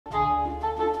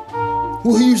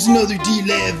Well, here's another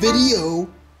D-Lab video.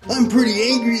 I'm pretty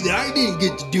angry that I didn't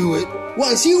get to do it.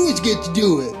 Why does he always get to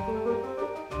do it?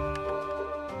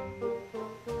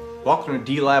 Welcome to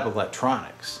D-Lab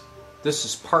Electronics. This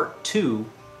is part 2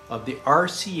 of the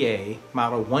RCA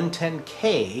Model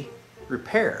 110K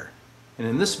repair. And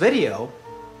in this video,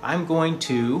 I'm going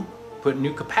to put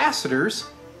new capacitors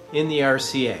in the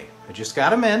RCA. I just got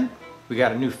them in. We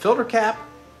got a new filter cap,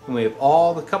 and we have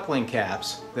all the coupling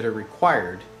caps that are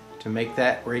required to make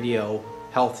that radio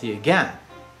healthy again.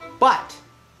 But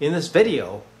in this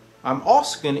video, I'm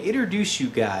also going to introduce you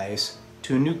guys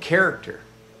to a new character.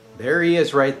 There he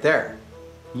is right there.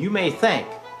 You may think,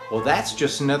 well, that's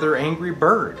just another angry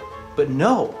bird. But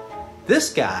no,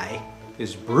 this guy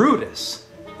is Brutus.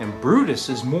 And Brutus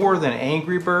is more than an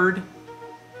angry bird.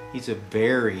 He's a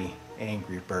very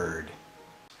angry bird.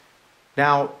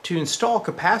 Now, to install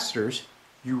capacitors,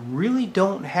 you really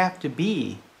don't have to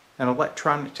be an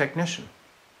electronic technician.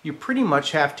 You pretty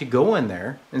much have to go in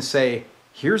there and say,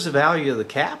 here's the value of the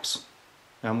caps.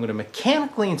 Now I'm going to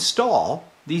mechanically install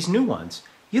these new ones.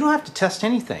 You don't have to test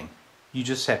anything. You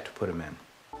just have to put them in.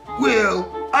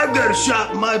 Well, I've got a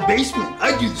shop in my basement.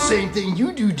 I do the same thing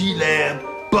you do,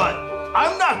 D-Lab. But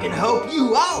I'm not going to help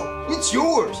you out. It's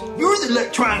yours. You're the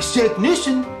electronics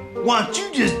technician. Why don't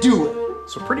you just do it?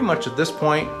 So pretty much at this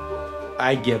point,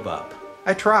 I give up.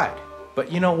 I tried.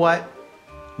 But you know what?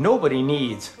 Nobody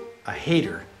needs a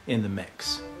hater in the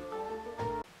mix.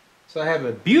 So I have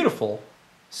a beautiful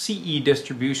CE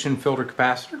distribution filter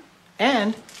capacitor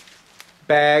and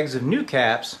bags of new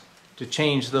caps to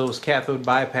change those cathode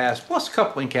bypass plus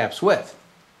coupling caps with.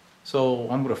 So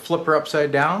I'm going to flip her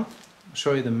upside down,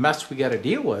 show you the mess we got to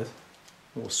deal with.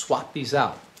 We'll swap these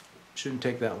out. Shouldn't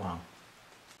take that long.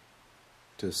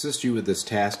 To assist you with this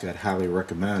task, I'd highly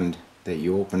recommend that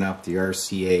you open up the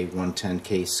RCA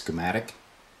 110K schematic,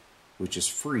 which is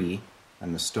free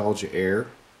on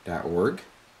nostalgiaair.org.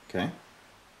 Okay,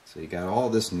 so you got all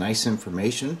this nice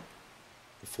information.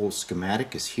 The full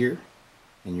schematic is here,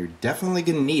 and you're definitely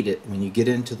going to need it when you get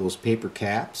into those paper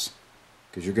caps,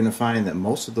 because you're going to find that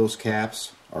most of those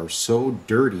caps are so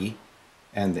dirty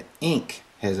and the ink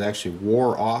has actually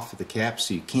wore off of the caps,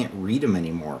 so you can't read them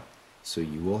anymore. So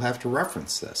you will have to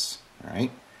reference this, all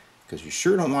right? Because you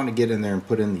sure don't want to get in there and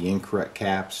put in the incorrect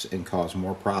caps and cause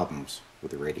more problems with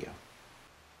the radio.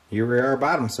 Here we are,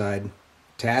 bottom side.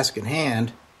 Task in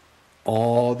hand.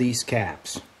 All these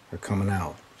caps are coming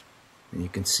out. And you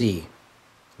can see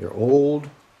they're old,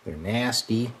 they're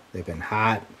nasty, they've been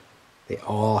hot. They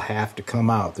all have to come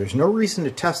out. There's no reason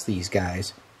to test these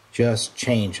guys, just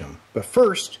change them. But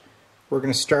first, we're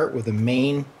going to start with the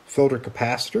main filter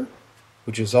capacitor,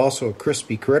 which is also a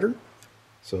crispy critter.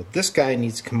 So this guy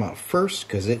needs to come out first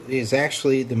because it is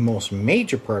actually the most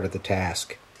major part of the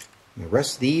task. And the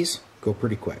rest of these go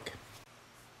pretty quick.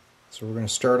 So we're going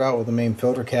to start out with the main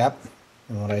filter cap,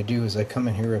 and what I do is I come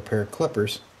in here with a pair of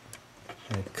clippers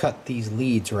and I cut these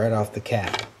leads right off the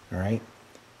cap. Alright,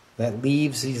 that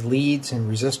leaves these leads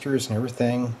and resistors and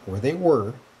everything where they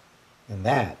were, and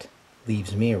that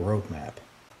leaves me a road map.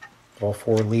 All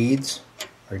 4 leads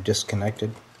are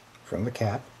disconnected from the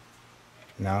cap.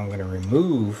 Now I'm going to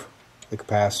remove the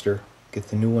capacitor, get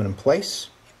the new one in place,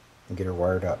 and get her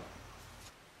wired up.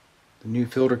 The new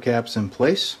filter cap's in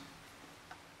place.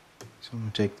 So I'm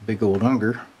going to take the big old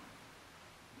unger,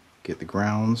 get the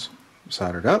grounds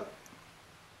soldered up.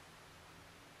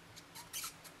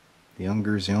 The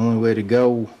unger is the only way to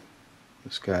go.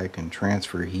 This guy can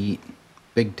transfer heat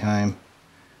big time.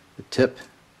 The tip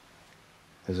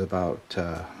is about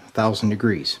 1,000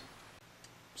 degrees.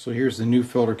 So here's the new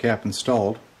filter cap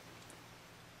installed.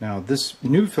 Now this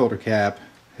new filter cap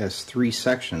has 3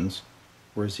 sections,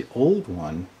 whereas the old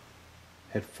one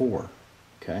had 4.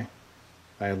 Okay,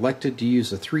 I elected to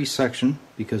use a 3 section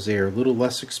because they are a little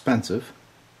less expensive.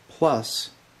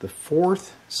 Plus, the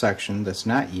 4th section that's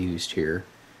not used here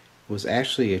was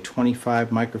actually a 25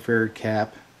 microfarad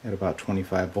cap at about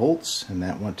 25 volts, and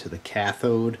that went to the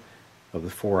cathode of the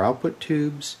 4 output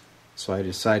tubes. So I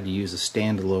decided to use a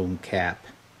standalone cap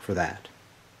for that.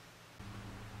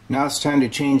 Now it's time to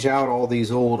change out all these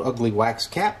old ugly wax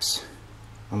caps.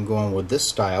 I'm going with this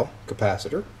style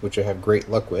capacitor, which I have great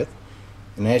luck with.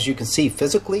 And as you can see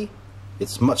physically,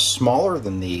 it's much smaller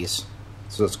than these,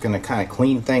 so it's going to kind of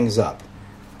clean things up.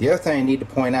 The other thing I need to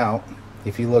point out,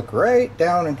 if you look right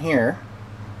down in here,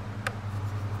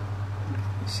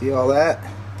 you see all that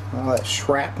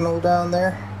shrapnel down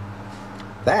there?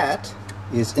 That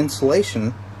is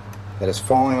insulation that is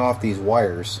falling off these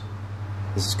wires.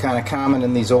 This is kind of common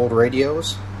in these old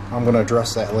radios. I'm going to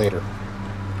address that later.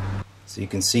 So you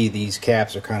can see these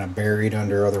caps are kind of buried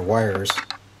under other wires.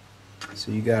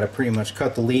 So you got to pretty much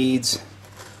cut the leads,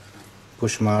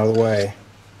 push them out of the way.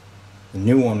 The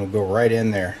new one will go right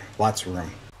in there, lots of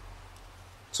room.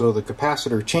 So the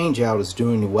capacitor changeout is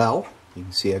doing well. You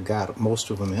can see I've got most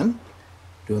of them in.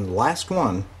 Doing the last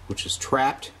one, which is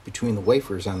trapped between the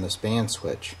wafers on this band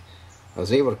switch. I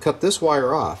was able to cut this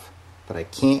wire off, but I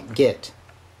can't get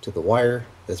to the wire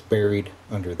that's buried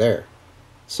under there.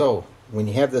 So when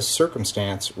you have this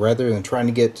circumstance, rather than trying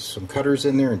to get some cutters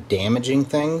in there and damaging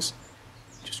things,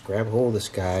 just grab a hold of this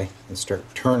guy and start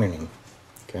turning him.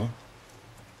 Okay?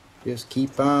 Just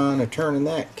keep on turning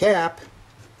that cap,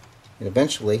 and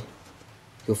eventually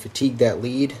you'll fatigue that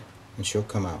lead and she'll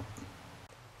come out.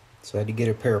 So I had to get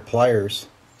a pair of pliers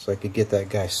so I could get that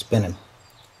guy spinning.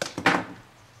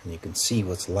 And you can see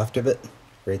what's left of it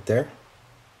right there.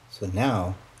 So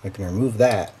now I can remove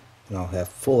that and I'll have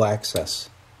full access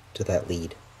to that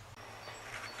lead.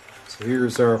 So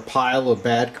here's our pile of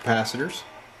bad capacitors,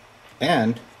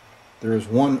 and there is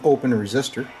one open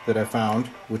resistor that I found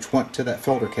which went to that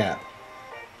filter cap.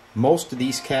 Most of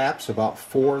these caps, about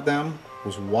 4 of them,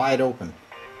 was wide open,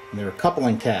 and they were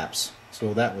coupling caps,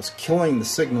 so that was killing the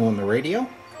signal in the radio.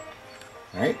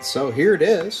 Alright, so here it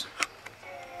is.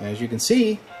 As you can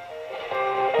see,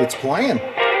 it's playing.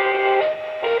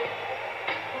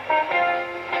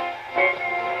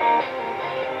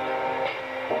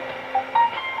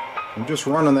 I'm just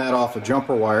running that off a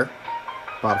jumper wire,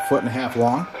 about 1.5 feet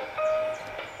long.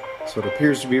 So it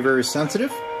appears to be very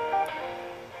sensitive.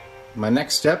 My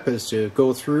next step is to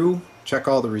go through, check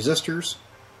all the resistors,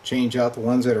 change out the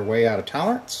ones that are way out of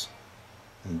tolerance,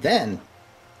 and then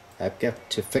I've got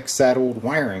to fix that old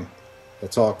wiring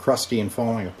that's all crusty and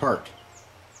falling apart.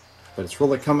 But it's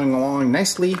really coming along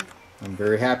nicely. I'm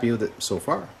very happy with it so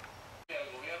far.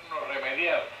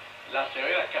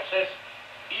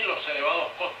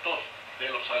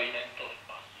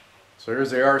 So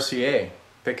here's the RCA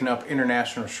picking up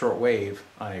international shortwave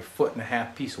on a 1.5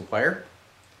 foot piece of wire.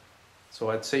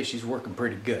 So I'd say she's working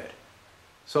pretty good.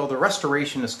 So the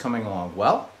restoration is coming along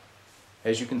well.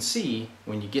 As you can see,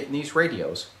 when you get in these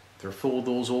radios, they're full of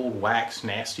those old wax,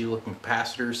 nasty looking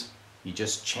capacitors. You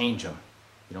just change them.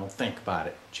 You don't think about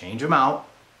it. Change them out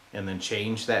and then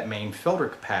change that main filter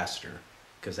capacitor,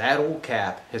 because that old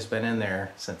cap has been in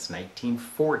there since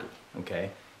 1940,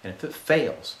 okay? And if it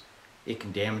fails, it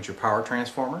can damage your power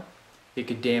transformer, it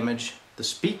could damage the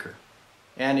speaker,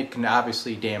 and it can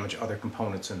obviously damage other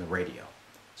components in the radio.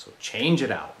 So change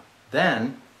it out.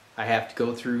 Then I have to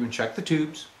go through and check the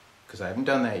tubes, because I haven't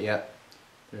done that yet.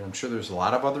 I'm sure there's a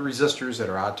lot of other resistors that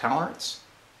are out of tolerance,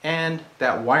 and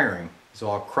that wiring is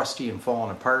all crusty and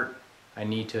falling apart. I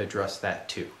need to address that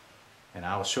too. And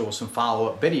I'll show some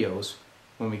follow-up videos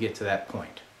when we get to that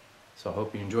point. So I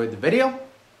hope you enjoyed the video,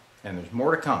 and there's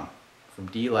more to come from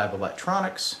D-Lab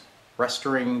Electronics,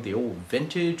 restoring the old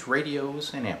vintage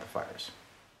radios and amplifiers.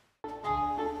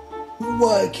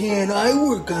 Why can't I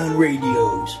work on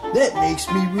radios? That makes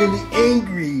me really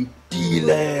angry,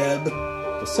 D-Lab.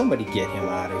 Will somebody get him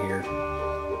out of here?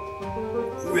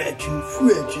 Ratchin'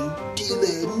 Fretchin'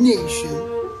 D-Lab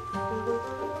Nation.